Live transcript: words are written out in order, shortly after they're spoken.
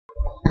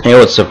Hey,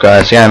 what's up,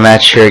 guys? I got a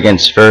match here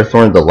against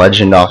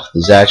FerrothornTheLegend off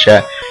the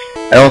Chat.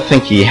 I don't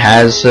think he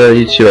has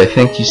YouTube. I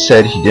think he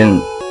said he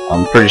didn't.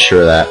 I'm pretty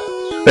sure of that.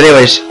 But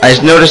anyways,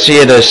 I noticed he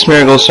had a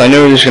Smeargle, so I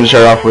knew he was going to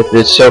start off with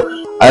it. So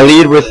I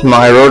lead with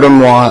my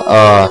Rotom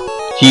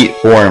Heat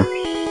form.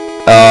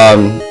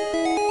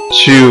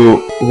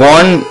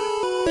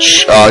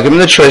 Give him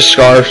the Choice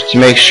Scarf to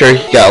make sure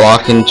he got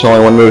locked into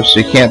only one move,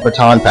 so he can't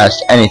baton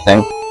past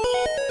anything,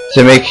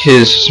 to make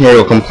his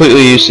Smeargle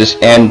completely useless,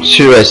 and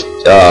 2 as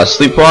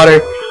Sleep Water,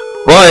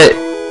 but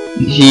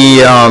he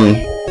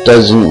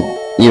doesn't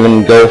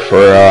even go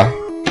for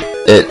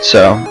it,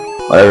 so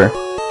whatever.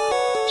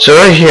 So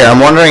right here,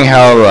 I'm wondering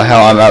how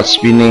I'm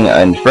outspeeding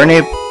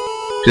Infernape,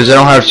 because I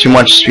don't have too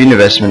much speed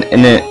investment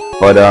in it,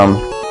 but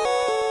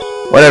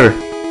whatever.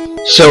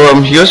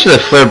 So he goes for the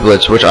Flare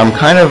Blitz, which I'm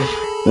kind of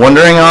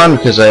wondering on,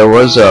 because I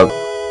was a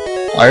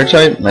Fire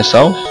type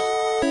myself,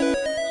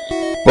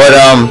 but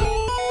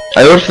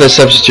I went for the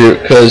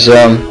substitute because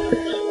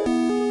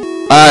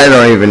I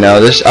don't even know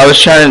this. I was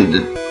trying to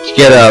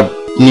get a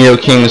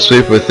Nidoking to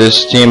sweep with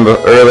this team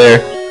earlier,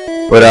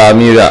 but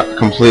Mew got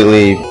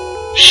completely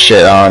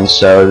shit on,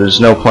 so there's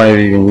no point of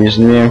even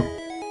using Mew.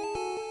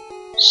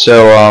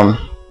 So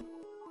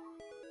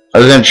I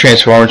was gonna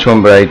transform to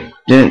him, but I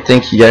didn't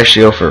think he'd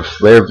actually go for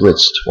Flare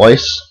Blitz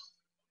twice.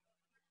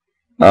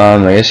 I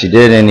guess he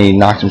did, and he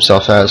knocked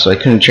himself out, so I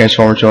couldn't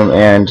transform to him,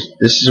 and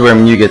this is where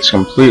Mew gets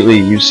completely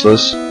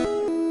useless.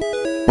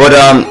 But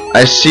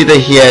I see that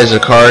he has a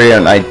Lucario,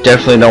 and I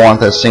definitely don't want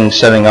that thing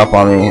setting up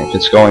on me if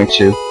it's going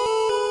to.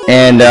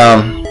 And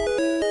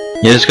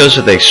he just goes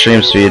with the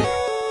extreme speed.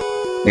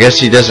 I guess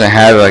he doesn't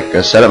have like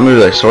a setup move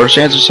like Sword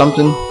Stance or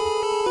something.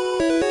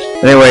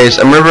 Anyways,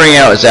 I'm remembering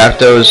out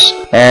Zapdos,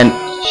 and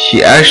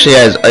he actually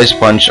has Ice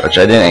Punch, which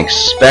I didn't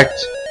expect.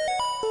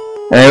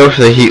 And I go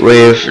for the Heat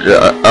Wave.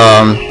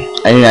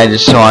 I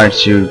just wanted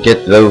to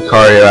get the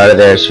Lucario out of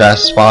there as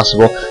fast as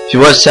possible. If he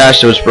was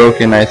sashed, it was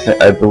broken,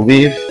 I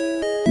believe.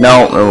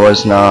 No, it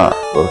was not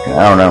broken.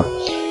 I don't know.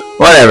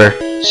 Whatever.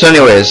 So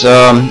anyways,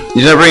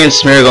 he's gonna bring in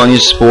Smeargle and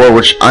use Spore,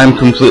 which I'm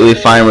completely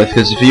fine with,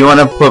 because if you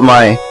want to put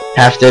my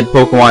half-dead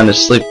Pokemon to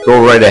sleep,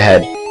 go right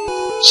ahead.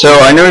 So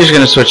I know he's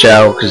gonna switch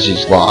out because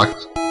he's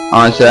locked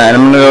onto that,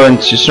 and I'm gonna go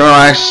into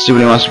Snorlax to see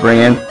what he wants to bring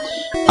in.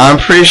 I'm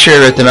pretty sure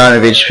that the amount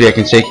of HP I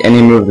can take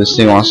any move this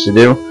thing wants to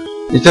do.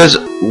 It does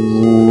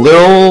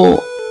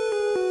little.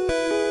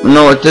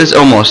 No, it does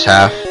almost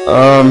half.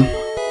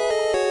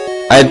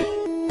 I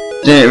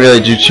didn't really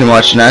do too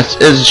much, and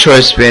that is a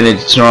choice banded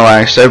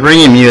Snorlax. So I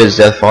bring in Mew as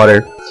Death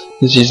Fodder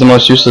because he's the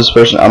most useless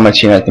person on my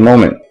team at the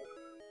moment.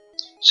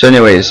 So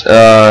anyways,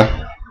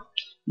 I'm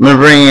gonna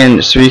bring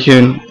in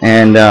Suicune,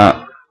 and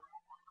I'm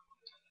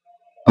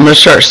gonna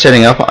start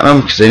setting up on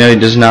him because I know he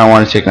does not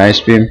want to take an Ice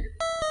Beam.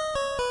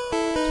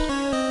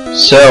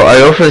 So I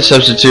go for the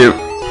substitute,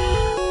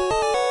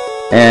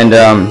 and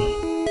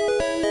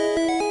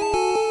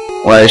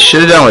what I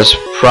should have done was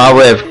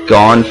probably have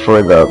gone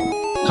for the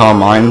Calm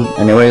Mind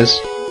anyways.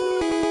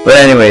 But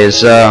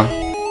anyways, I'm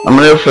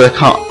gonna go for the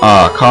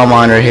Calm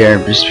Mind right here,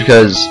 just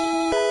because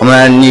I'm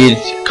gonna need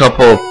a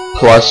couple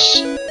plus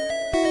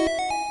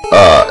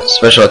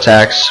special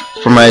attacks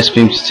for my Ice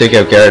Beam to take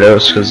out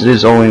Gyarados, because it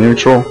is only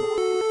neutral.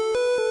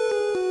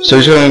 So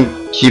he's going to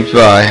keep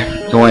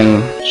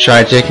going,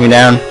 try to take me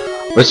down.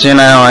 But seeing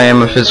how I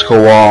am a physical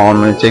wall,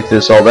 I'm going to take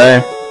this all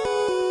day.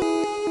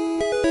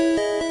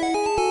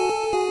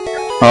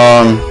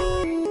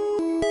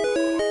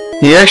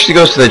 He actually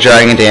goes to the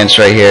Dragon Dance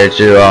right here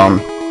to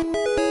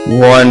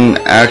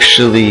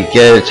actually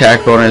get an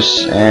attack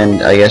bonus,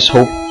 and I guess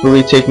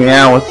hopefully take me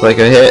out with like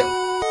a hit,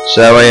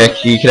 so that way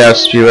he could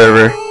outspeed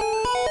whatever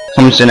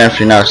comes in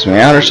after he knocks me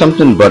out or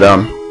something. But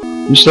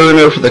I'm still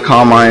gonna go for the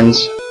Calm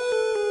Minds.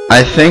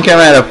 I think I'm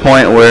at a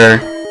point where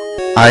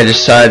I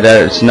decide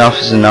that it's enough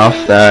is enough,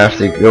 that I have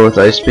to go with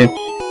Ice Beam,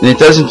 and it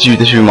doesn't do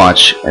too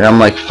much, and I'm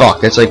like,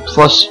 fuck, it's like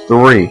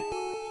 +3.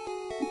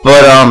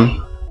 But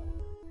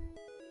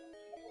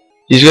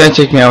he's gonna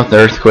take me out with the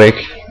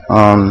Earthquake.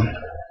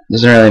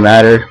 Doesn't really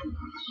matter,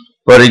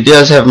 but he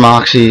does have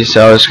Moxie,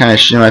 so I was kind of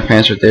shitting my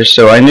pants right there.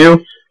 So I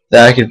knew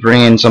that I could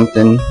bring in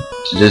something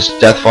to just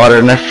Death Fodder,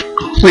 and I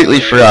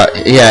completely forgot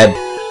he had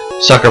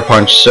Sucker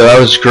Punch, so that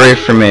was great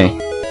for me.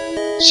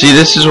 See,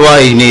 this is why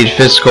you need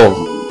physical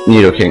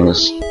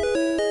Nidokings.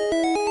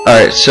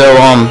 Alright, so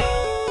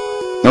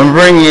I'm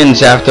bringing in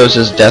Zapdos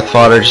as Death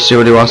Fodder to see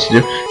what he wants to do.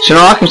 He's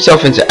gonna lock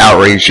himself into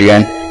Outrage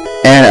again,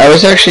 and I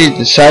was actually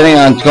deciding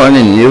on going to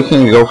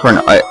Nidoking to go for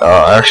an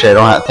actually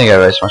I think I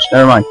have Ice Punch,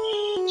 never mind.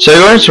 So I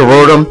go into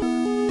Rotom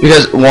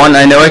because 1,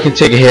 I know I can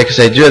take a hit because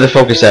I do have the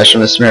Focus Sash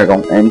from the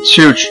Smeargle, and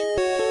 2,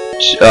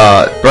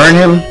 burn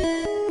him.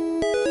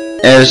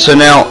 And so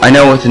now I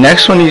know what the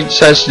next one he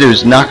decides to do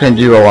is not going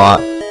to do a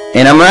lot,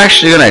 and I'm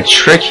actually going to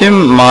trick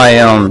him my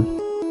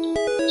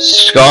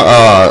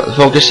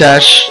Focus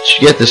Sash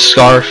to get the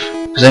Scarf,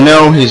 because I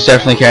know he's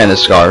definitely carrying the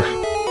Scarf.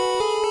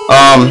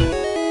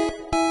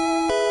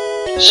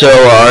 So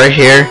right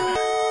here,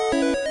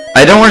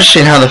 I don't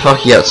understand how the fuck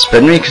he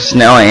outsped me, because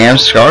now I am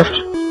Scarfed.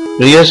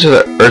 But he goes to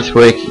the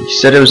Earthquake. He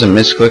said it was a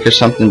misclick or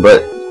something,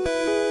 but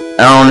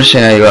I don't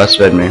understand how you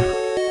outsped me.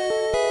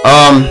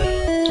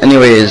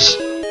 Anyways,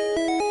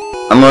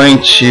 I'm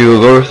going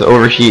to go with the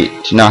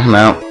overheat to knock him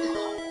out.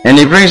 And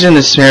he brings in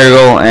the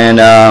Smeargle,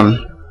 and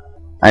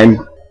I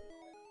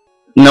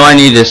know I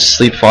need to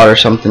sleep fodder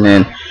something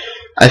in.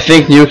 I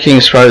think New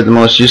King's probably the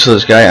most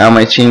useless guy on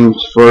my team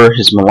for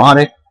his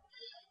melodic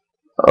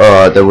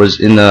that was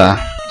in the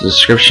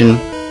description.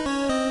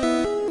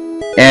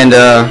 And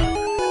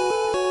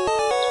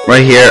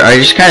right here, I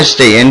just kind of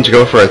stay in to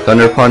go for a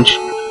Thunder Punch.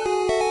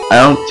 I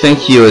don't think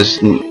he was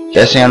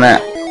guessing on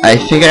that. I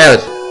think I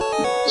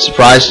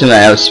surprised him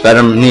that I outsped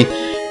him. And he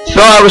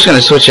thought I was going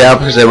to switch out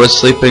because I was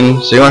sleeping,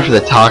 so he went for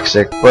the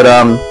Toxic. But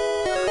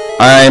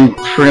I'm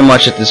pretty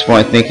much at this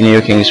point thinking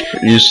New King's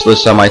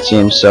useless on my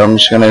team, so I'm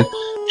just going to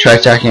try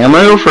attacking. I'm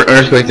going to go for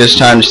Earthquake this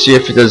time to see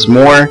if it does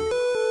more,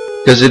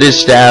 because it is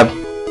Stab.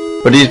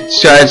 But he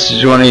decides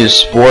to want to use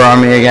Spore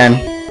on me again.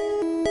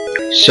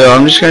 So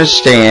I'm just going to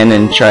stay in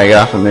and try to get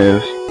off a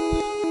move.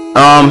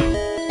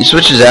 He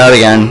switches out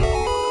again.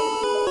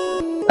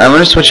 I'm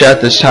going to switch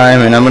out this time,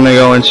 and I'm going to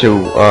go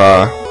into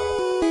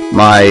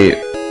my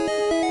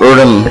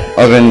Rotom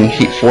Oven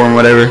Heat Form,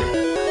 whatever.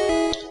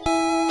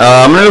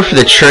 I'm going to go for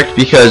the Trick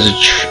because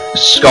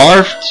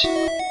Scarfed,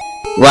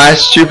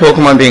 last two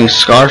Pokemon being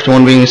Scarfed,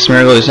 one being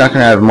Smeargle, he's not going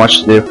to have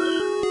much to do.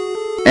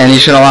 And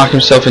he's going to lock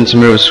himself into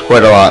moves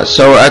quite a lot.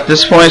 So at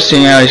this point,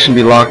 seeing how he's going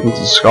to be locked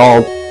into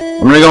Scald,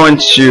 I'm going to go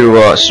into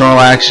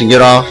Snorlax and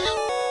get off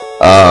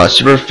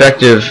super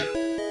effective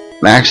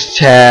max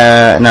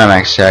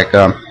attack,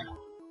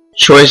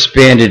 Choice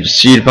Banded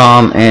Seed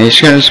Bomb, and he's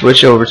going to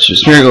switch over to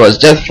Smeargle as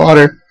Death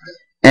Fodder,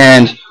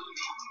 and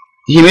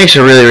he makes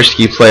a really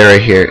risky play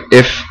right here.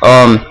 If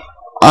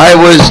I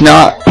was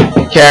not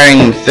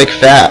carrying Thick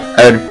Fat,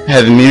 I would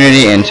have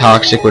immunity and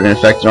Toxic would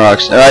infect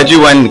Snorlax. I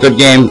do win. Good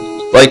game.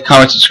 Like,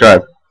 comment,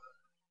 subscribe.